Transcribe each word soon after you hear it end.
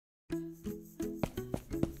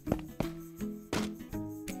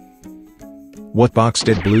What box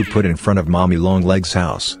did Blue put in front of Mommy Longlegs'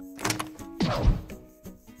 house?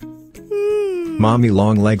 Mommy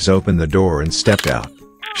Longlegs opened the door and stepped out.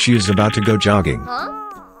 She is about to go jogging.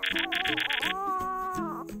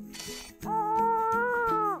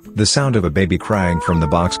 The sound of a baby crying from the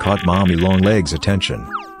box caught Mommy Longlegs' attention.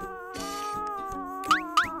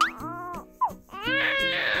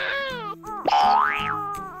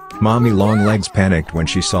 Mommy Longlegs panicked when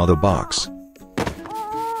she saw the box.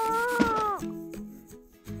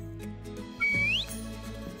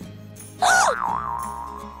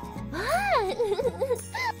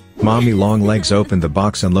 Mommy Longlegs opened the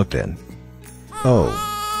box and looked in. Oh,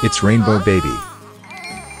 it's Rainbow Baby.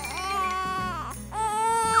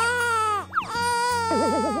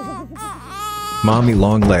 Mommy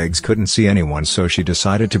Longlegs couldn't see anyone, so she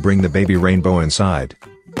decided to bring the baby Rainbow inside.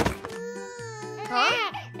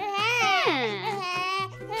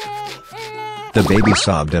 The baby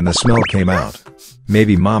sobbed and the smell came out.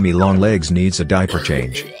 Maybe Mommy Longlegs needs a diaper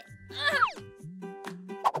change.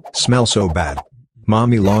 Smell so bad.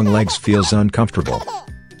 Mommy Longlegs feels uncomfortable.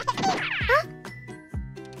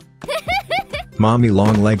 Mommy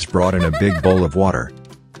Longlegs brought in a big bowl of water.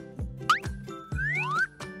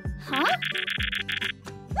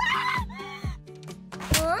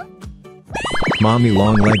 Mommy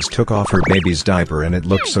Longlegs took off her baby's diaper and it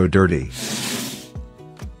looked so dirty.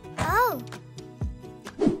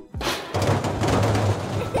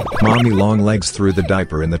 Mommy Longlegs threw the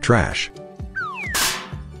diaper in the trash.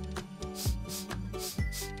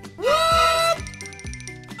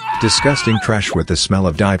 Disgusting trash with the smell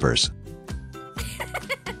of diapers.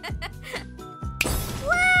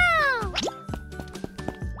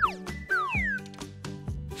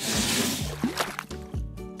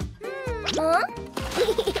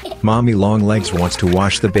 Mommy Longlegs wants to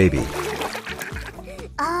wash the baby.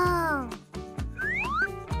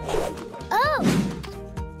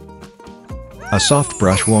 A soft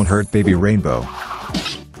brush won't hurt baby Rainbow.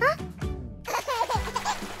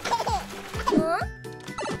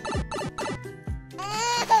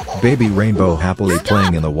 Baby Rainbow happily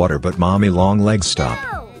playing in the water, but Mommy Longlegs stopped.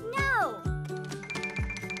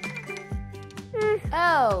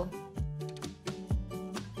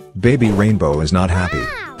 Baby Rainbow is not happy.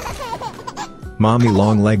 Mommy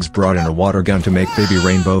Longlegs brought in a water gun to make baby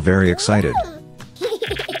Rainbow very excited.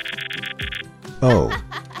 Oh,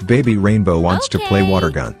 baby Rainbow wants to play water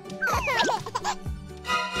gun.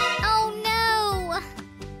 Oh no!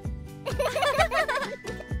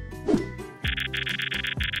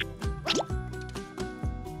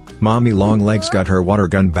 Mommy Longlegs got her water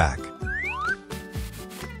gun back.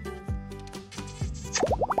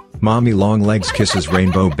 Mommy Longlegs kisses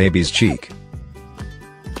Rainbow Baby's cheek.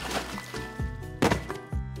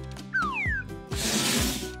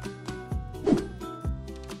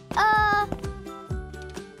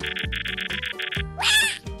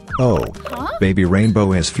 Oh, baby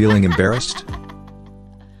Rainbow is feeling embarrassed?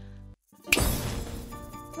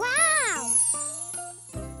 Wow!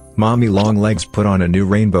 Mommy Longlegs put on a new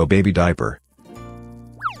Rainbow Baby diaper.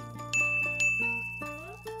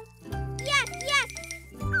 Yes, yes!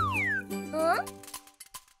 Huh?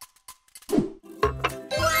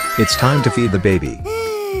 It's time to feed the baby.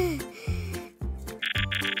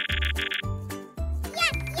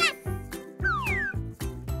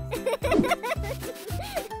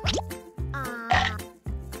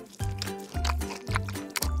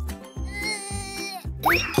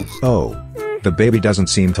 Oh, the baby doesn't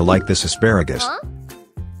seem to like this asparagus. Huh?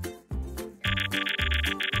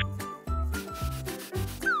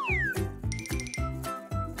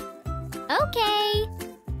 Okay.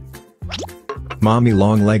 Mommy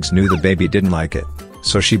Longlegs knew the baby didn't like it,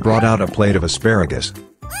 so she brought out a plate of asparagus.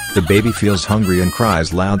 The baby feels hungry and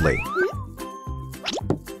cries loudly.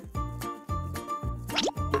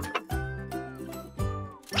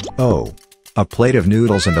 Oh, a plate of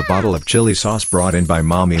noodles and a bottle of chili sauce brought in by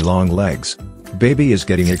Mommy Longlegs. Baby is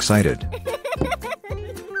getting excited.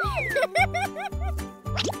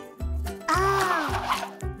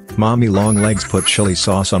 Mommy Longlegs put chili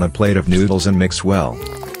sauce on a plate of noodles and mixed well.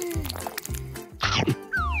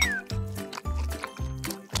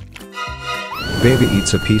 Baby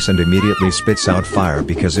eats a piece and immediately spits out fire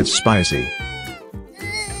because it's spicy.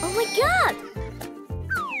 Oh my god!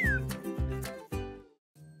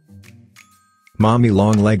 Mommy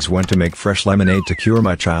Longlegs went to make fresh lemonade to cure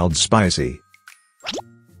my child's spicy.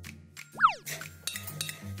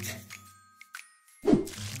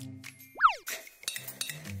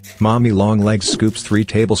 Mommy Longlegs scoops 3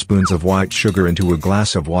 tablespoons of white sugar into a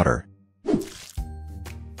glass of water.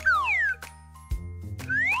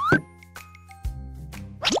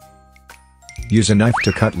 Use a knife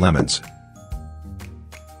to cut lemons.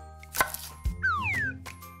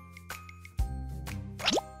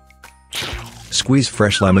 Squeeze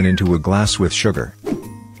fresh lemon into a glass with sugar.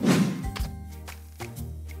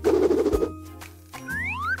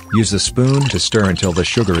 Use a spoon to stir until the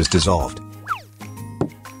sugar is dissolved.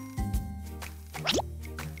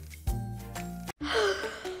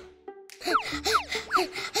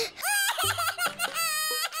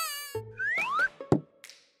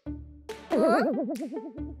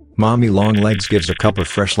 Mommy Longlegs gives a cup of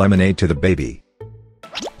fresh lemonade to the baby.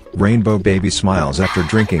 Rainbow baby smiles after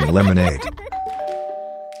drinking lemonade.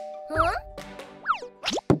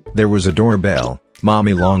 There was a doorbell.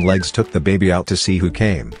 Mommy Longlegs took the baby out to see who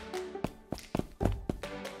came.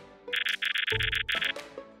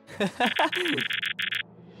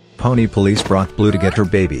 Pony police brought Blue to get her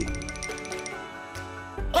baby.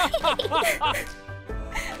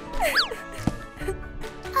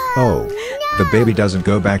 Oh, the baby doesn't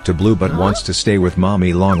go back to Blue but wants to stay with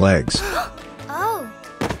Mommy Longlegs. Oh.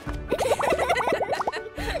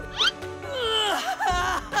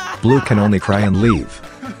 Blue can only cry and leave.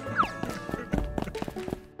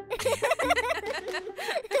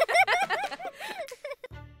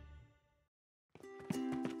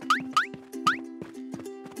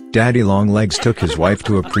 Daddy Longlegs took his wife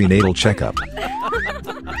to a prenatal checkup.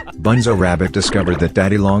 Bunzo Rabbit discovered that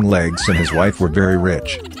Daddy Longlegs and his wife were very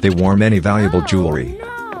rich. They wore many valuable jewelry.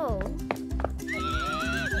 No.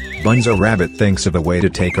 Bunzo Rabbit thinks of a way to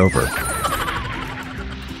take over.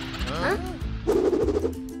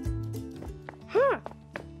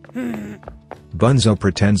 Bunzo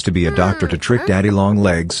pretends to be a doctor to trick Daddy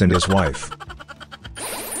Longlegs and his wife.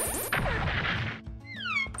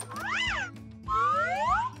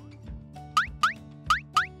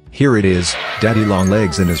 Here it is, Daddy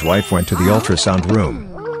Longlegs and his wife went to the ultrasound room.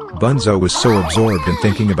 Bunzo was so absorbed in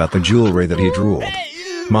thinking about the jewelry that he drooled.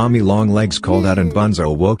 Mommy Longlegs called out and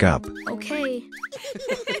Bunzo woke up. Okay.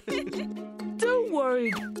 Don't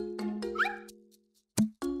worry.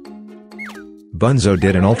 Bunzo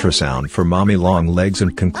did an ultrasound for Mommy Longlegs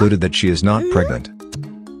and concluded that she is not pregnant.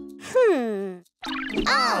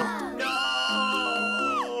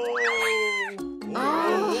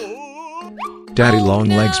 Daddy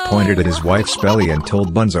Longlegs pointed at his wife's belly and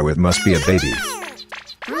told Bunzo it must be a baby.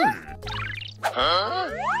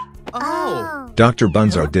 Dr.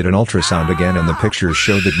 Bunzo did an ultrasound again and the pictures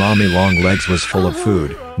showed that Mommy Longlegs was full of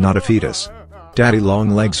food, not a fetus. Daddy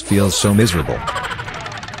Longlegs feels so miserable.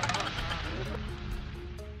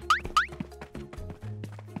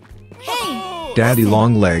 Hey. Daddy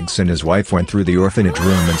Longlegs and his wife went through the orphanage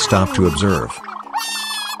room and stopped to observe.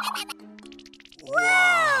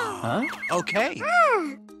 Okay.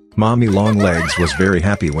 Mommy Longlegs was very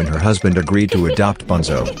happy when her husband agreed to adopt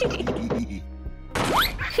Bunzo.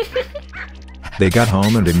 They got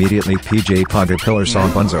home and immediately PJ Pogapillar saw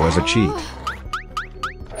Bunzo as a cheat.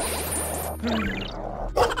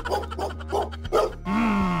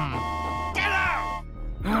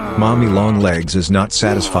 Mommy Longlegs is not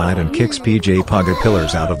satisfied and kicks PJ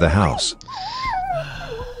Pogapillars out of the house.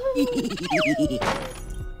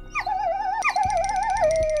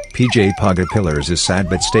 PJ Pogapillars is sad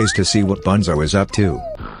but stays to see what Bunzo is up to.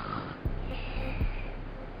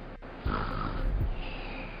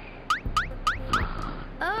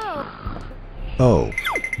 Oh,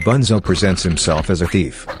 Bunzo presents himself as a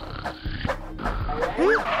thief.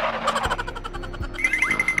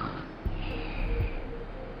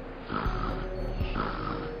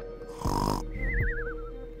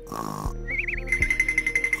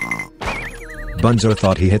 Bunzo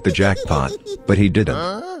thought he hit the jackpot, but he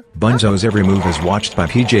didn't. Bunzo's every move is watched by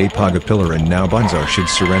PJ Pogapillar and now Bunzo should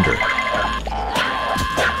surrender.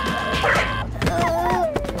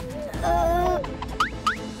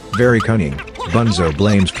 Very cunning, Bunzo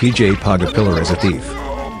blames PJ Pogapillar as a thief.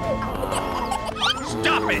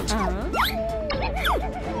 Stop it!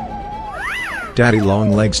 Daddy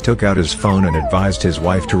Longlegs took out his phone and advised his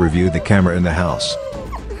wife to review the camera in the house.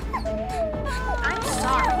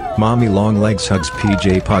 Mommy Longlegs hugs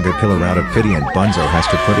PJ Pogapillar out of pity and Bunzo has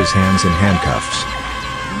to put his hands in handcuffs.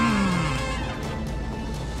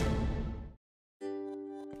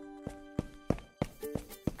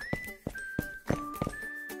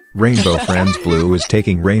 Rainbow Friends Blue is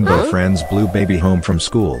taking Rainbow Friends Blue baby home from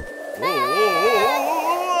school.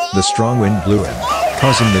 The strong wind blew in,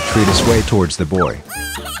 causing the tree to sway towards the boy.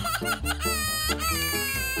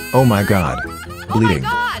 Oh my god! Bleeding,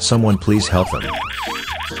 someone please help him.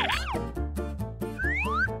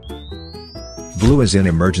 Blue is in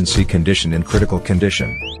emergency condition and critical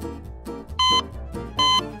condition.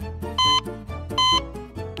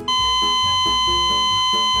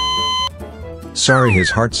 Sorry, his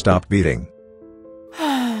heart stopped beating.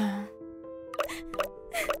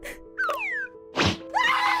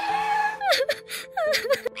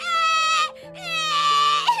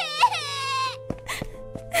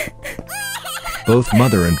 Both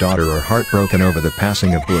mother and daughter are heartbroken over the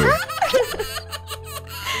passing of Blue.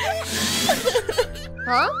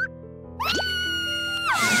 Huh?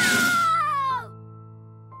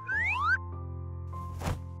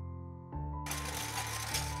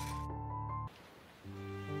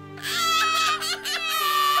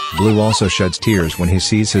 Blue also sheds tears when he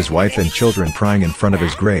sees his wife and children crying in front of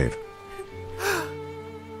his grave.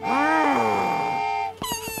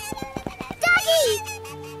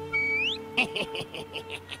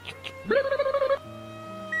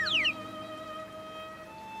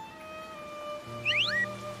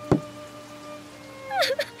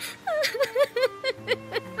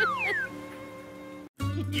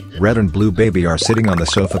 Red and Blue baby are sitting on the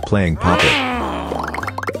sofa playing Poppet.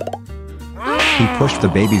 He pushed the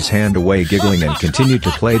baby's hand away, giggling, and continued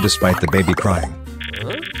to play despite the baby crying.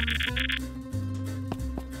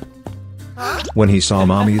 When he saw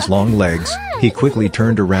Mommy's long legs, he quickly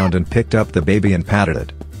turned around and picked up the baby and patted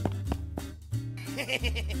it.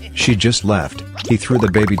 She just left. He threw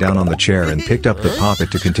the baby down on the chair and picked up the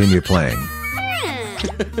Poppet to continue playing.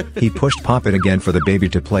 He pushed Poppet again for the baby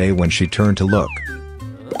to play when she turned to look.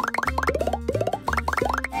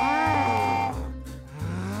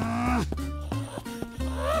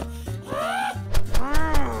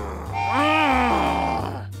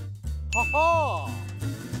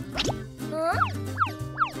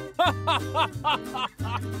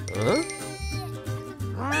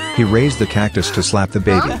 He raised the cactus to slap the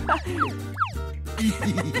baby.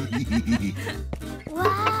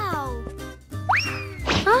 Wow.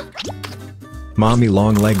 Mommy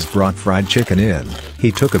Longlegs brought fried chicken in.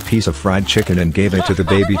 He took a piece of fried chicken and gave it to the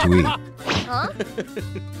baby to eat. Huh?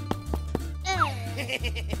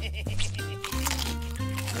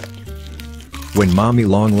 When Mommy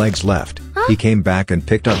Longlegs left, he came back and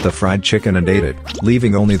picked up the fried chicken and ate it,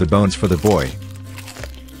 leaving only the bones for the boy.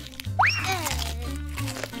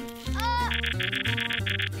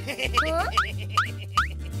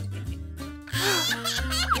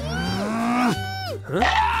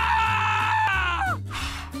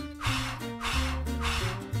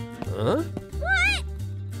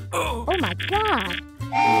 Oh my God.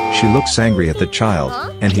 She looks angry at the child,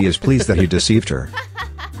 and he is pleased that he deceived her.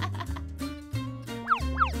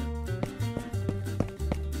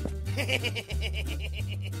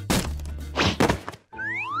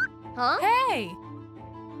 Huh? Hey!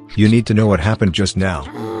 You need to know what happened just now.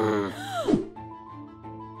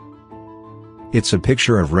 It's a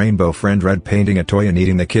picture of Rainbow Friend Red painting a toy and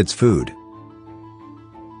eating the kid's food.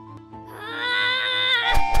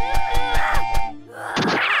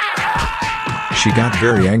 She got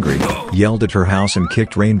very angry, yelled at her house and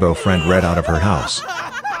kicked Rainbow Friend Red out of her house.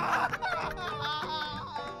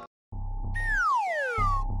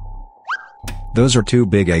 Those are 2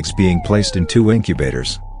 big eggs being placed in 2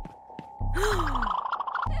 incubators.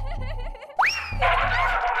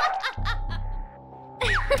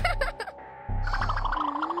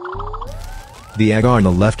 The egg on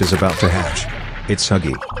the left is about to hatch. It's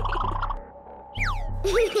Huggy.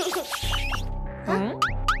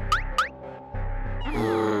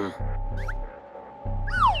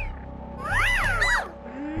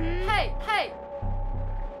 Hey!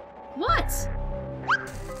 What?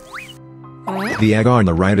 The egg on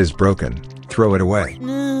the right is broken. Throw it away.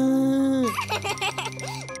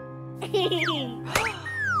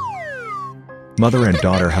 Mother and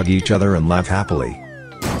daughter hug each other and laugh happily.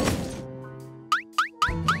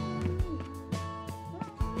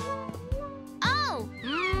 Oh.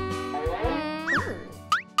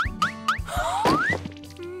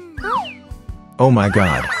 Oh my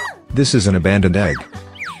God. This is an abandoned egg.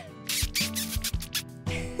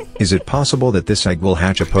 Is it possible that this egg will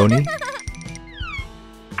hatch a pony?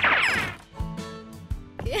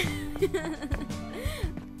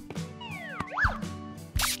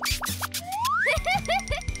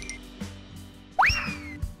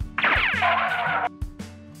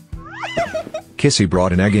 Kissy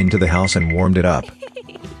brought an egg into the house and warmed it up.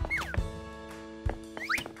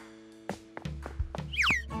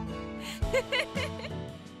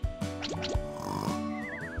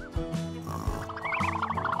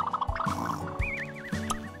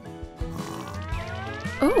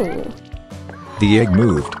 Oh. The egg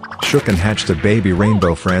moved, shook and hatched a baby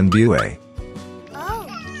Rainbow Friend Bue. Oh.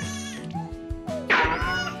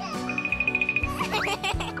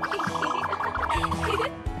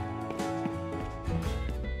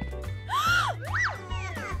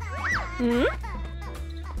 Hmm?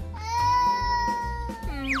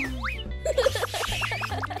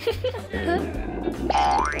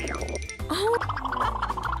 Oh.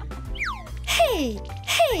 Hey.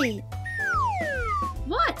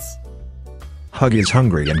 What? Hug is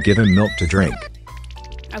hungry and give him milk to drink.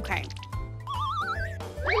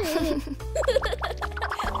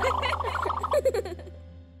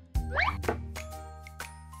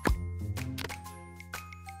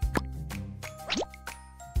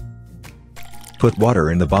 Put water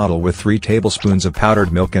in the bottle with 3 tablespoons of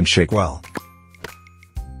powdered milk and shake well.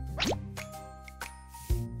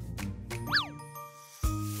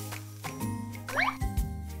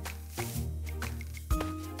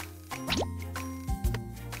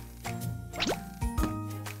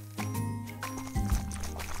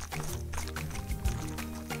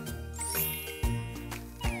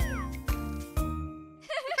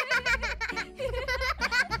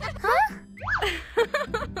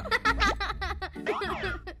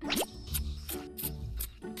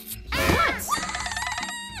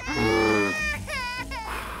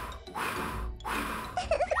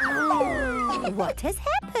 What has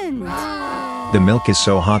happened? The milk is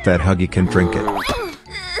so hot that Huggy can drink it.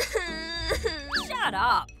 Shut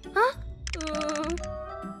up. Huh?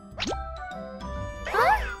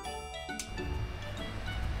 Huh?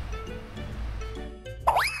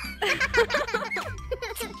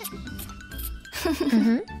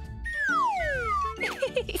 Mhm.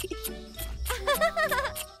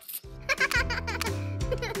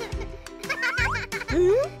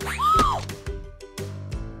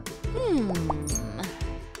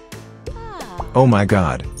 Oh my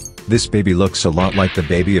god. This baby looks a lot like the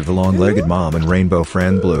baby of the long-legged mom and rainbow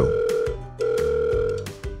friend Blue.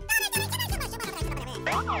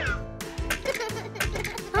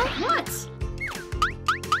 What?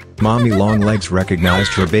 Mommy Longlegs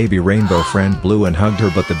recognized her baby rainbow friend Blue and hugged her,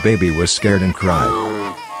 but the baby was scared and cried.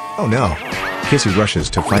 Oh no! Kissy rushes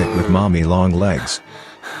to fight with Mommy Longlegs.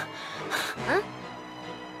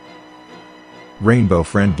 Rainbow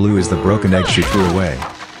friend Blue is the broken egg she threw away.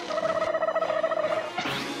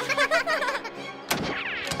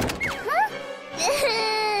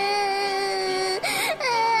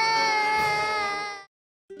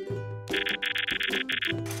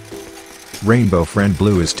 Rainbow friend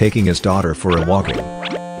Blue is taking his daughter for a walking.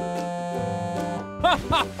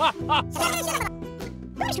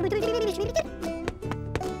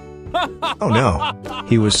 Oh no!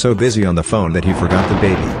 He was so busy on the phone that he forgot the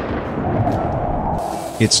baby.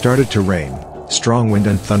 It started to rain, strong wind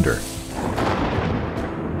and thunder.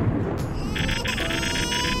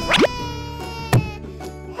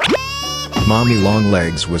 Mommy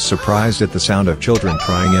Longlegs was surprised at the sound of children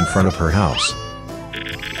crying in front of her house.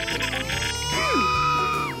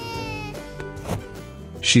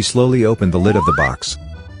 She slowly opened the lid of the box.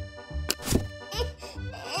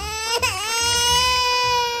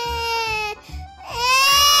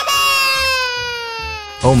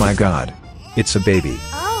 Oh my god! It's a baby.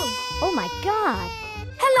 Oh my god.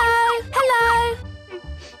 Hello. Hello.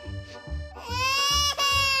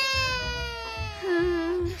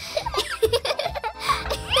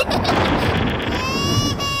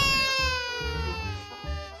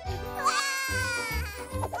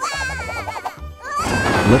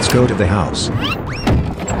 Let's go to the house.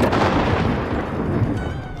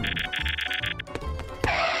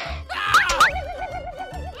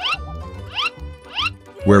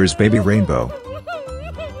 Where is baby Rainbow?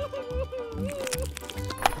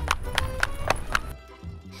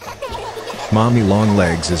 Mommy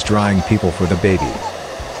Longlegs is drying people for the baby.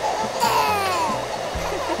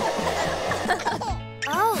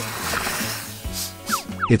 Oh.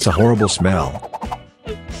 It's a horrible smell.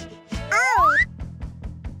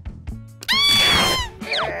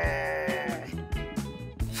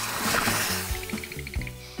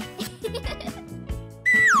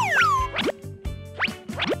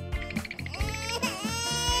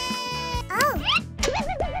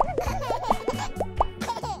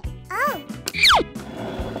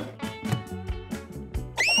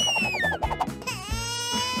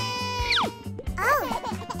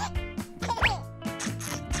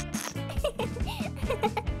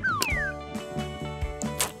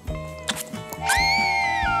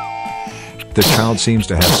 The child seems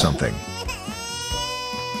to have something.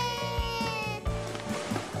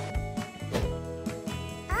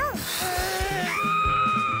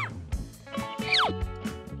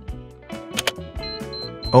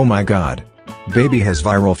 Oh my god. Baby has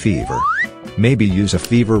viral fever. Maybe use a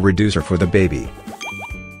fever reducer for the baby.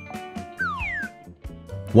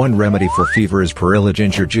 One remedy for fever is perilla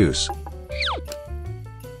ginger juice.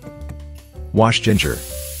 Wash ginger.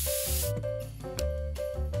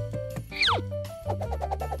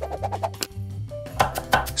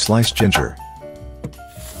 Sliced ginger.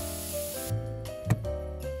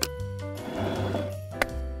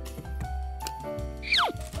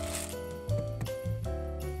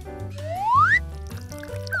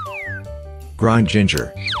 Grind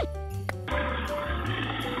ginger.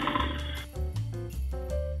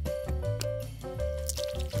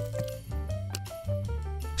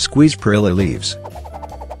 Squeeze perilla leaves.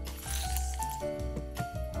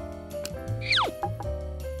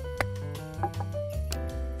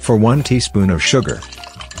 For 1 teaspoon of sugar.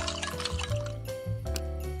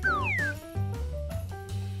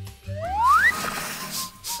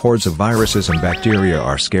 Hordes of viruses and bacteria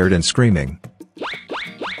are scared and screaming.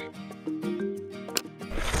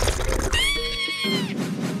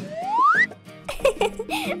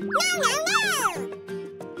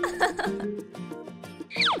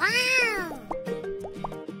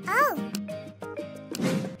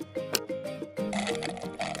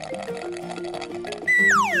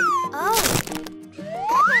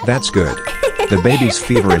 That's good. The baby's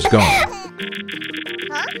fever is gone.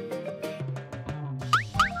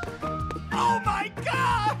 Oh my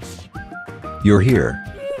gosh! You're here.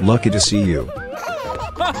 Lucky to see you.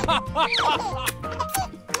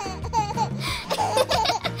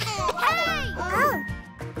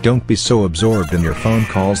 Don't be so absorbed in your phone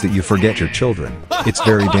calls that you forget your children. It's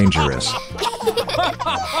very dangerous.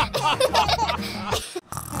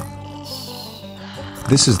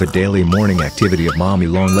 This is the daily morning activity of Mommy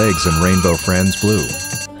Longlegs and Rainbow Friends Blue.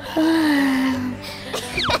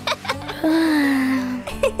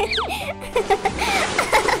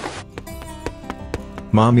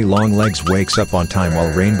 Mommy Longlegs wakes up on time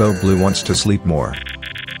while Rainbow Blue wants to sleep more.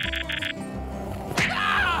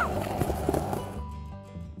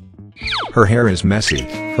 Her hair is messy,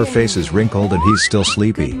 her face is wrinkled, and he's still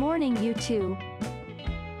sleepy. Good morning, you two.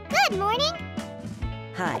 Good morning.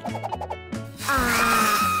 Hi.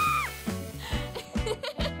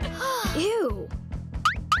 Ew.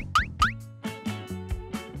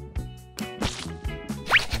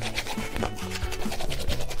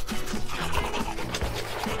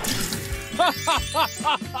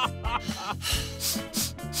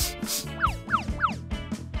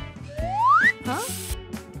 Huh?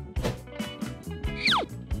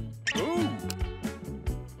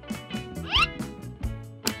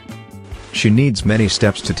 She needs many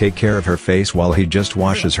steps to take care of her face while he just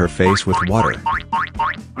washes her face with water.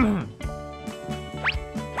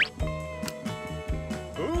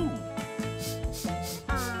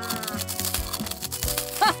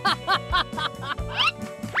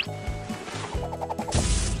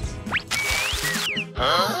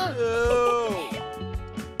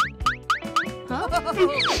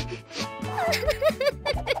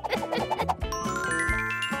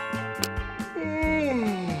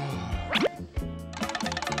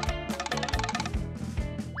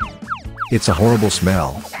 It's a horrible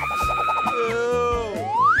smell.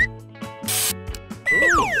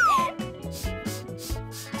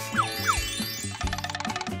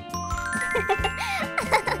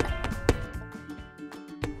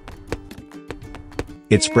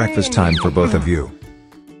 It's breakfast time for both of you.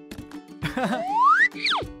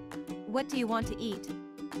 What do you want to eat?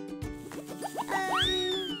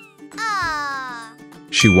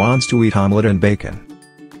 She wants to eat omelet and bacon.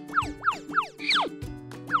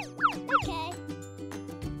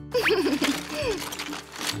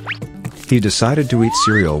 He decided to eat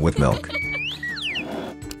cereal with milk.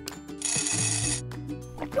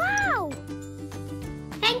 Wow!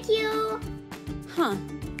 Thank you. Huh.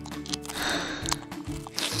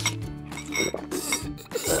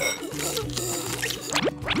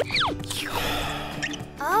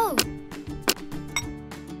 Oh.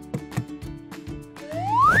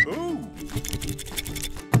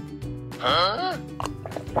 Huh?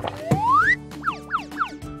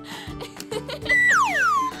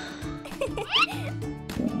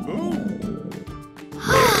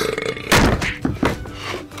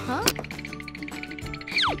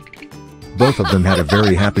 Both of them had a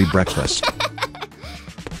very happy breakfast.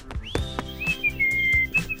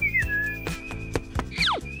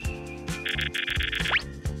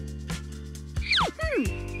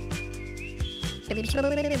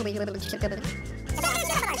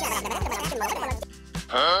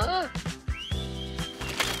 Huh?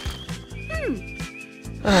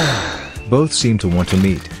 Both seem to want to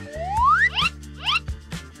meet.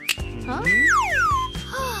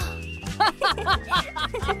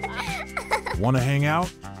 Want to hang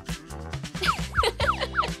out?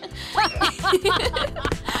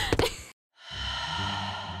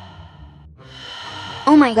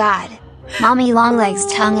 Oh my god. Mommy Longlegs'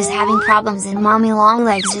 tongue is having problems and Mommy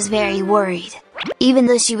Longlegs is very worried. Even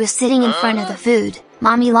though she was sitting in front of the food,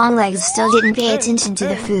 Mommy Longlegs still didn't pay attention to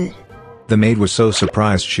the food. The maid was so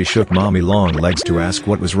surprised she shook Mommy Longlegs to ask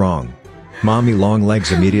what was wrong. Mommy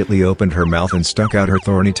Longlegs immediately opened her mouth and stuck out her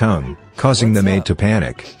thorny tongue, causing the maid to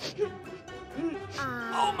panic.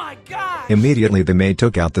 Oh my god! Immediately the maid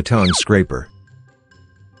took out the tongue scraper.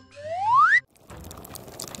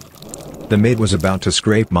 The maid was about to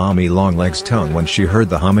scrape Mommy Longlegs' tongue when she heard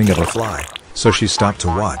the humming of a fly, so she stopped to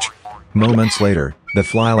watch. Moments later, The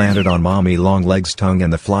fly landed on Mommy Longlegs' tongue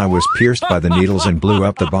and the fly was pierced by the needles and blew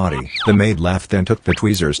up the body. The maid laughed, then took the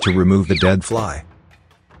tweezers to remove the dead fly.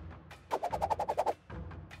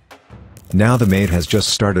 Now the maid has just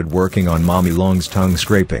started working on Mommy Long's tongue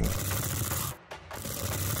scraping.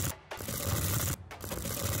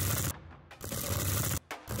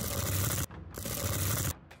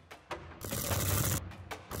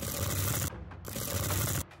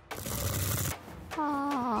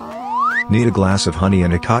 Need a glass of honey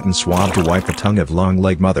and a cotton swab to wipe the tongue of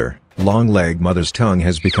Longleg Mother. Longleg Mother's tongue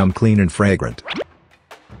has become clean and fragrant.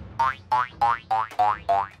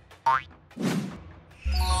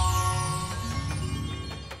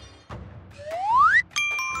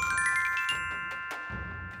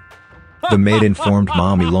 The maid informed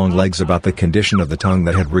Mommy Longlegs about the condition of the tongue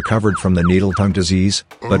that had recovered from the needle tongue disease,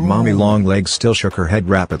 but Mommy Longlegs still shook her head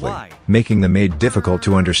rapidly, making the maid difficult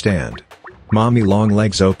to understand. Mommy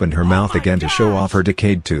Longlegs opened her mouth again to show off her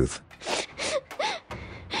decayed tooth.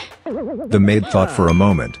 The maid thought for a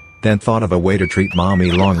moment, then thought of a way to treat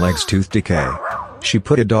Mommy Longlegs' tooth decay. She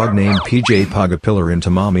put a dog named PJ Pugapillar into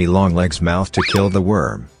Mommy Longlegs' mouth to kill the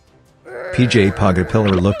worm. PJ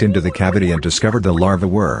Pugapillar looked into the cavity and discovered the larva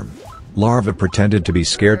worm. Larva pretended to be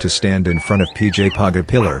scared to stand in front of PJ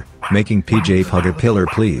Pugapillar, making PJ Pugapillar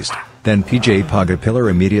pleased. Then PJ Pugapillar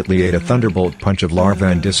immediately ate a thunderbolt punch of larva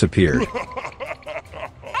and disappeared.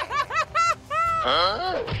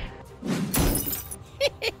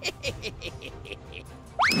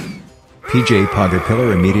 PJ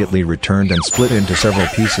Pugapillar immediately returned and split into several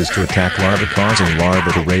pieces to attack larva, causing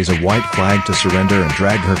larva to raise a white flag to surrender and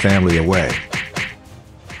drag her family away.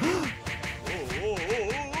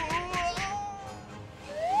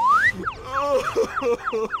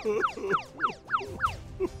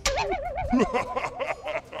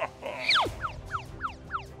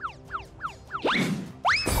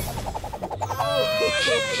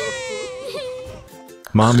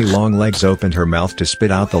 Mommy Longlegs opened her mouth to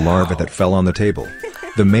spit out the larva that fell on the table.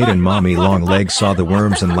 The maid and Mommy Longlegs saw the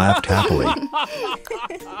worms and laughed happily.